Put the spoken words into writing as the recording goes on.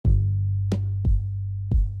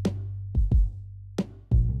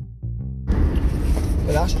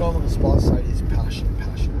But Astronomical Spa Society is passion,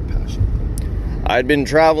 passion, passion. I'd been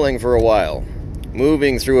traveling for a while,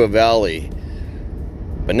 moving through a valley,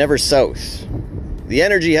 but never south. The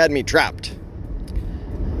energy had me trapped.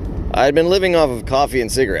 I'd been living off of coffee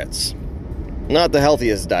and cigarettes. Not the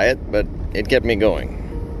healthiest diet, but it kept me going.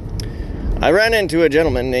 I ran into a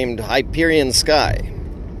gentleman named Hyperion Sky,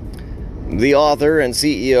 the author and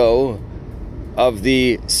CEO of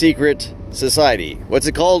the Secret Society. What's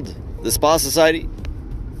it called? The Spa Society?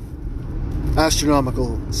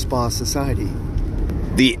 Astronomical Spa Society.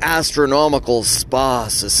 The Astronomical Spa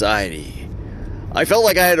Society. I felt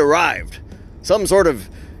like I had arrived. Some sort of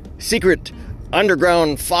secret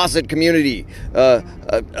underground faucet community.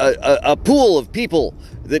 A pool of people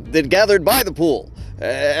that gathered by the pool.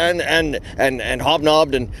 And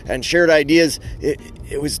hobnobbed and shared ideas.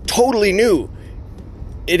 It was totally new.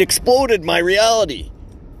 It exploded my reality.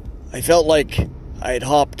 I felt like I had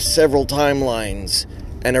hopped several timelines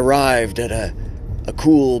and arrived at a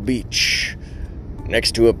cool beach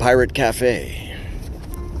next to a pirate cafe.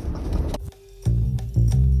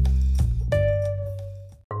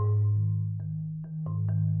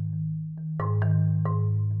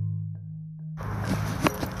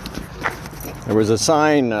 There was a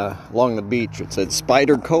sign along the beach that said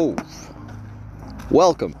Spider Cove.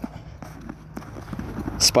 Welcome.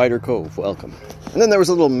 Spider Cove, welcome. And then there was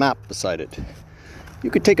a little map beside it.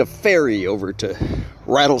 You could take a ferry over to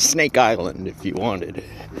Rattlesnake Island if you wanted.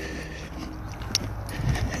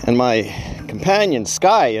 And my companion,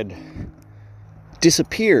 Sky, had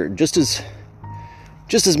disappeared just as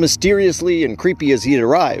mysteriously and creepy as he had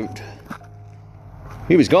arrived.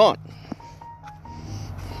 He was gone.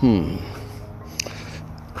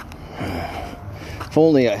 If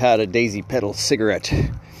only I had a Daisy Petal cigarette.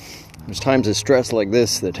 There's times of stress like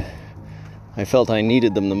this that I felt I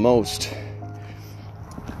needed them the most.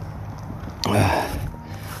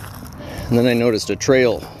 And then I noticed a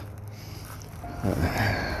trail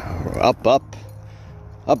up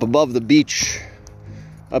above the beach,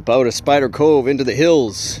 up out of Spider Cove into the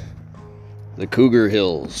hills, the Cougar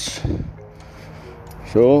Hills.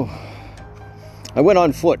 So I went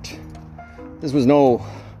on foot. This was no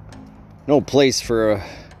place for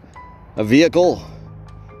a vehicle,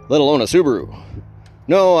 let alone a Subaru.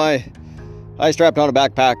 No, I strapped on a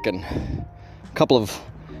backpack and a couple of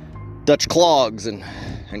Dutch clogs and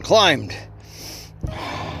climbed.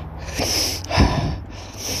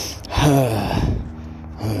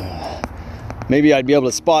 Maybe I'd be able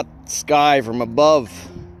to spot Sky from above.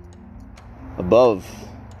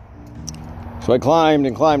 So I climbed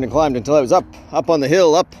and climbed and climbed until I was up on the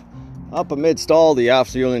hill, up amidst all the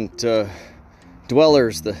affluent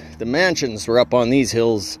dwellers. The mansions were up on these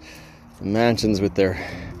hills. The mansions with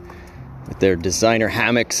their designer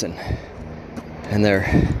hammocks and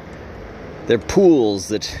their pools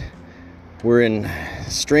that were in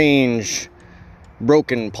strange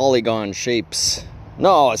broken polygon shapes.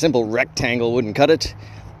 No, a simple rectangle wouldn't cut it.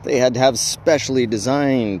 They had to have specially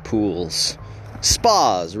designed pools.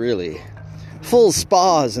 Spas, really. Full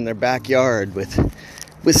spas in their backyard with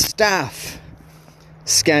staff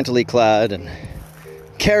scantily clad and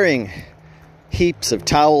carrying heaps of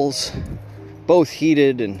towels, both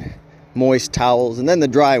heated and moist towels, and then the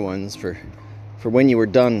dry ones for when you were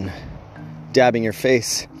done dabbing your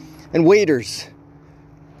face. And waiters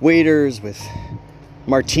with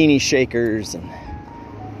martini shakers and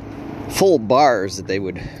full bars that they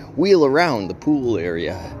would wheel around the pool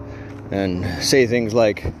area and say things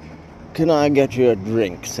like, "Can I get you a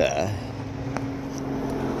drink, sir?"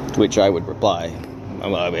 To which I would reply,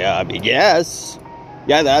 "Yes.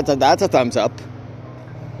 Yeah, that's a thumbs up."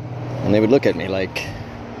 And they would look at me like,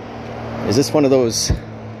 "Is this one of those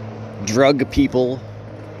drug people?"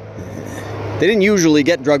 They didn't usually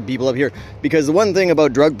get drug people up here, because the one thing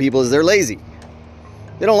about drug people is they're lazy.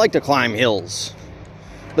 They don't like to climb hills.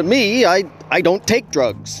 But me, I don't take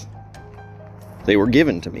drugs. They were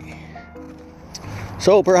given to me.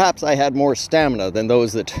 So perhaps I had more stamina than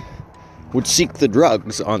those that would seek the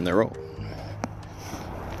drugs on their own.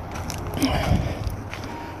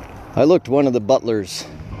 I looked one of the butlers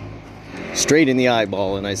straight in the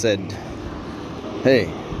eyeball and I said, "Hey,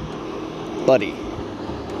 buddy,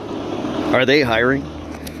 are they hiring?"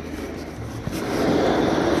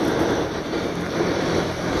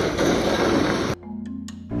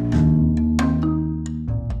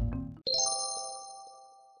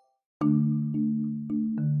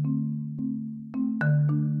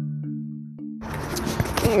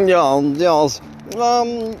 Yes.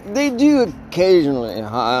 They do occasionally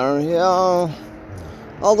hire, yeah.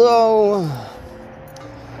 Although,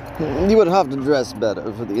 you would have to dress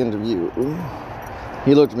better for the interview.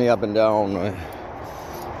 He looked me up and down.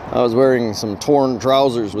 I was wearing some torn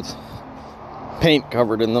trousers with paint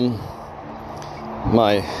covered in them.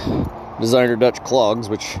 My designer Dutch clogs,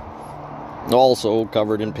 which also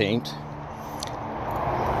covered in paint.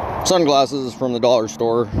 Sunglasses from the dollar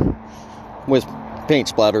store with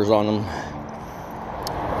paint splatters on them.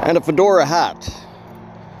 And a fedora hat.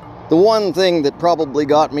 The one thing that probably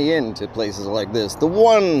got me into places like this. The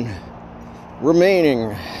one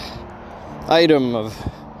remaining item of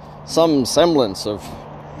some semblance of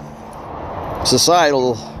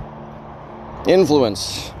societal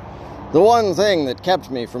influence. The one thing that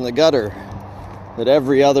kept me from the gutter that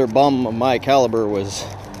every other bum of my caliber was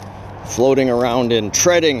floating around in,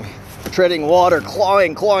 treading water,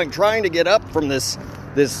 clawing, trying to get up from this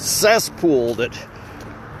cesspool that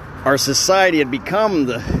our society had become,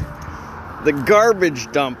 the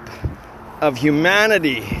garbage dump of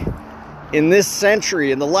humanity in this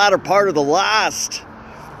century, in the latter part of the last.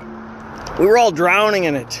 We were all drowning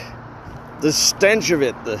in it. The stench of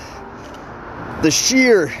it, the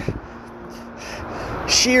sheer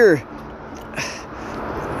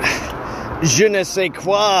je ne sais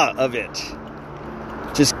quoi of it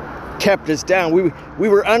just kept us down. We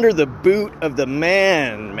were under the boot of the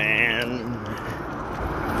man.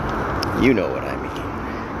 You know what I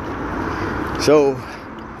mean. So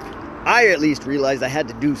I at least realized I had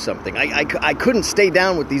to do something. I couldn't stay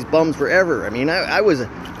down with these bums forever. I mean,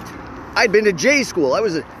 I'd been to J school. I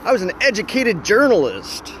was an educated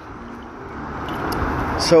journalist.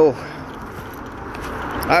 So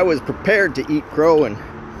I was prepared to eat crow and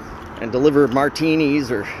deliver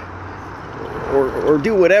martinis or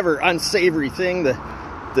do whatever unsavory thing the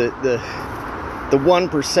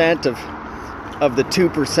 1% of the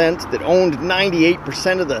 2% that owned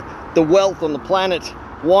 98% of the wealth on the planet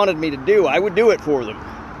wanted me to do. I would do it for them.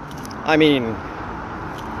 I mean,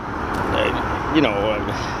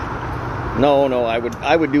 no,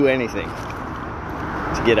 I would do anything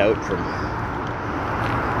to get out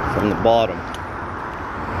from the bottom.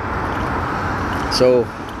 So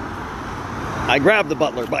I grabbed the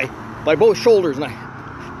butler by both shoulders and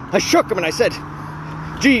I shook him and I said,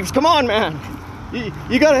 "Jeeves, come on, man.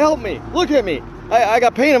 You gotta help me. Look at me. I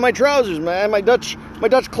got paint on my trousers, man. My Dutch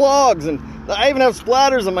clogs, and I even have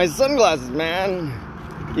splatters on my sunglasses, man.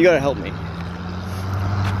 You gotta help me."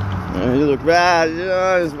 You look bad.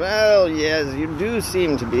 Well, yes, you do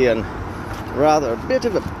seem to be in rather a bit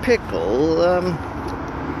of a pickle.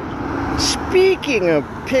 Speaking of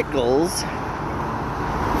pickles,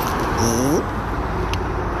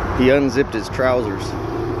 he unzipped his trousers.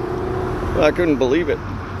 Well, I couldn't believe it.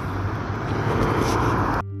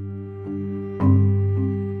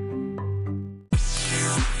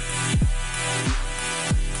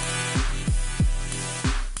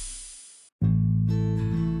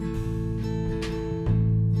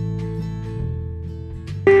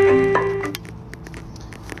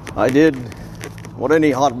 I did what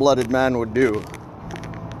any hot-blooded man would do.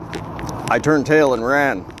 I turned tail and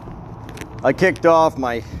ran. I kicked off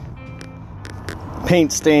my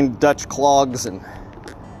paint-stained Dutch clogs and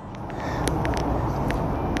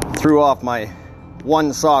threw off my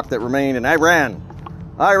one sock that remained, and I ran.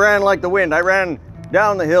 I ran like the wind. I ran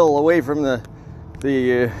down the hill away from the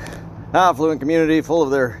affluent community full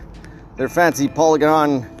of their fancy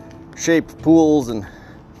polygon-shaped pools and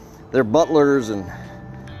their butlers and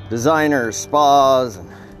designers, spas, and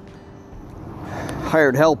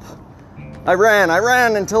hired help. I ran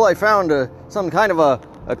until I found some kind of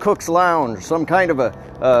a cook's lounge, some kind of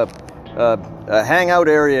a hangout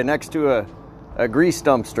area next to a grease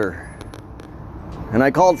dumpster. And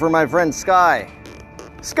I called for my friend Sky.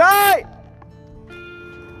 Sky!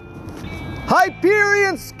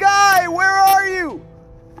 Hyperion Sky, where are you?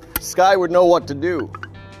 Sky would know what to do.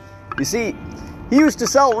 You see, he used to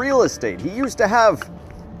sell real estate. He used to have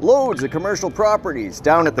loads of commercial properties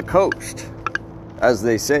down at the coast, as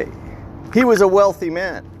they say. He was a wealthy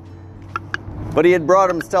man, but he had brought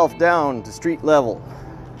himself down to street level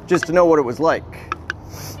just to know what it was like.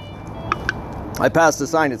 I passed a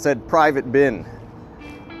sign that said private bin,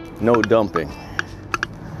 no dumping.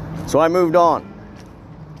 So I moved on.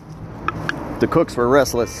 The cooks were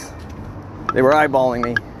restless. They were eyeballing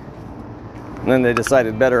me. And then they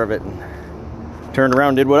decided better of it and turned around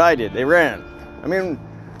and did what I did. They ran. I mean,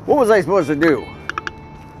 what was I supposed to do?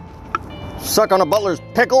 Suck on a butler's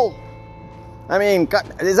pickle? I mean,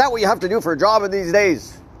 is that what you have to do for a job in these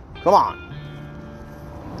days? Come on.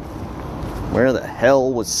 Where the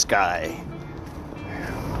hell was Sky?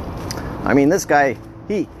 I mean, this guy,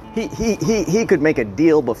 he could make a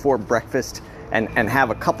deal before breakfast and have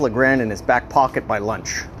a couple of grand in his back pocket by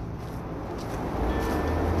lunch.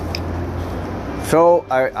 So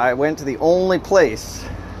I went to the only place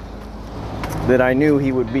that I knew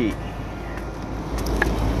he would be.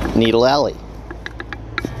 Needle Alley.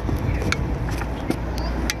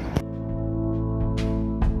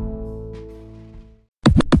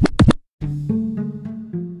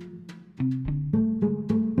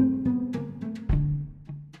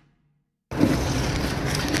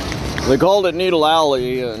 They called it Needle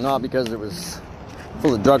Alley, not because it was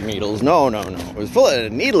full of drug needles. No. It was full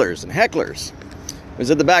of needlers and hecklers. It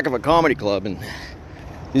was at the back of a comedy club, and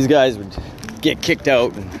these guys would get kicked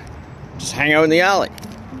out and just hang out in the alley.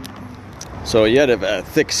 So you had to have a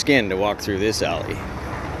thick skin to walk through this alley.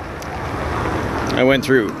 I went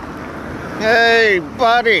through. Hey,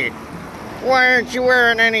 buddy, why aren't you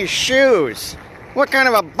wearing any shoes? What kind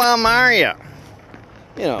of a bum are you?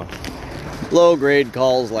 You know, low-grade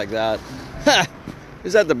calls like that. Ha!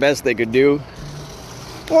 Is that the best they could do?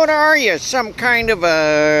 What are you, some kind of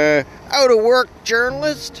a out-of-work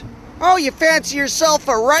journalist? Oh, you fancy yourself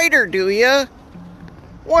a writer, do you?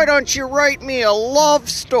 Why don't you write me a love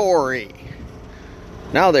story?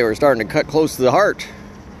 Now they were starting to cut close to the heart.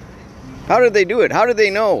 How did they do it? How did they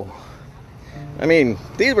know? I mean,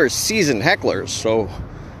 these were seasoned hecklers, so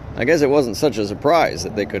I guess it wasn't such a surprise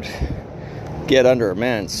that they could get under a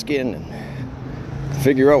man's skin and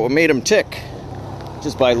figure out what made him tick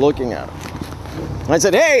just by looking at him. I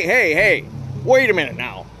said, hey, wait a minute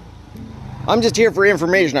now. I'm just here for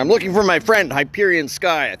information. I'm looking for my friend, Hyperion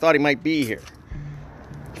Sky. I thought he might be here.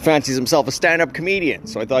 He fancies himself a stand-up comedian,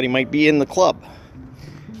 so I thought he might be in the club.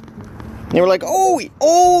 And they were like,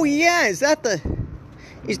 oh yeah, is that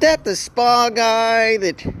the spa guy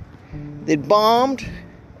that bombed? He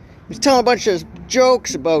was telling a bunch of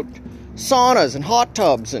jokes about saunas and hot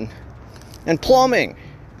tubs and plumbing.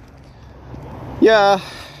 Yeah.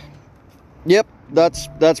 Yep,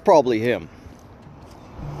 that's probably him.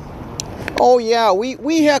 Oh yeah,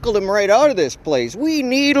 we heckled him right out of this place. We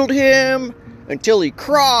needled him until he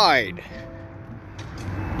cried.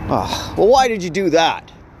 Oh, well, why did you do that?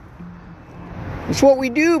 It's what we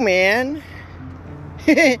do, man.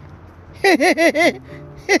 I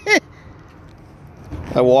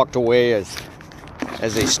walked away as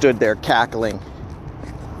they stood there cackling,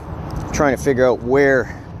 trying to figure out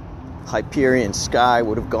where Hyperion Sky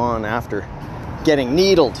would have gone after getting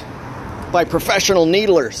needled by professional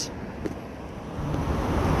needlers.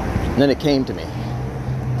 And then it came to me.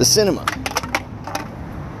 The cinema.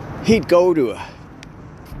 He'd go to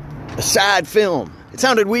a sad film. It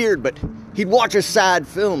sounded weird, but he'd watch a sad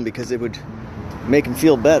film because it would make him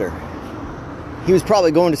feel better. He was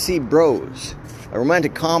probably going to see Bros, a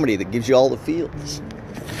romantic comedy that gives you all the feels.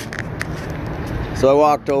 So I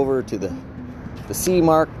walked over to the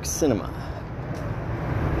C-Mark Cinema.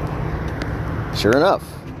 Sure enough,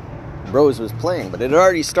 Bros was playing, but it had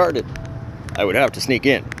already started. I would have to sneak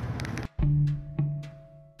in.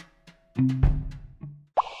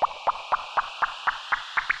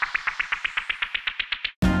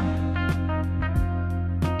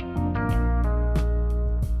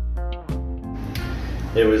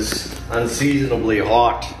 It was unseasonably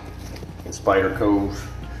hot in Spider Cove.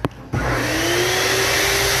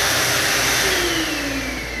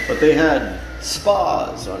 But they had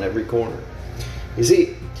spas on every corner. You see,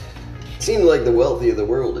 it seemed like the wealthy of the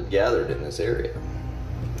world had gathered in this area.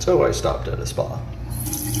 So I stopped at a spa.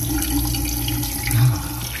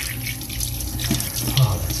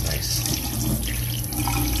 Oh, that's nice.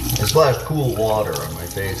 I splashed cool water on my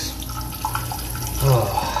face.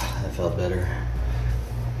 Oh, that felt better.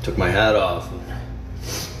 Took my hat off and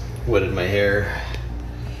wetted my hair.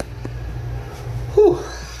 Whew.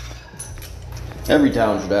 Every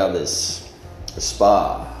town should have a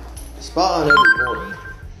spa. A spa on every corner.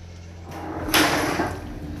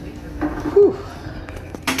 Whew.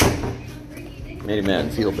 Made a man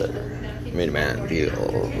feel better. Made a man feel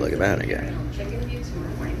like a man again.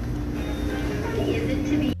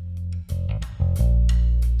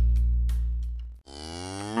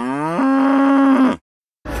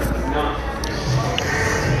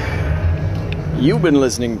 You've been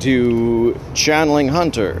listening to Channeling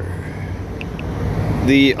Hunter,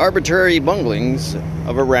 the arbitrary bunglings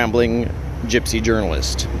of a rambling gypsy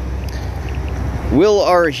journalist. Will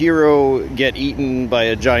our hero get eaten by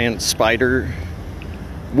a giant spider?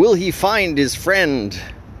 Will he find his friend,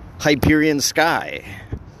 Hyperion Sky?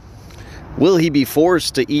 Will he be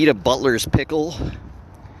forced to eat a butler's pickle?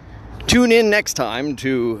 Tune in next time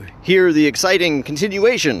to hear the exciting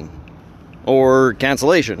continuation, or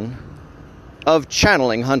cancellation, of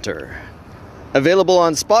Channeling Hunter, available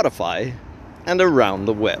on Spotify and around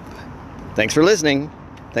the web. Thanks for listening.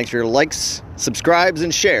 Thanks for your likes, subscribes,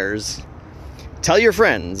 and shares. Tell your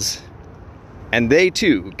friends, and they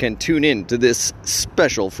too can tune in to this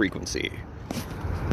special frequency.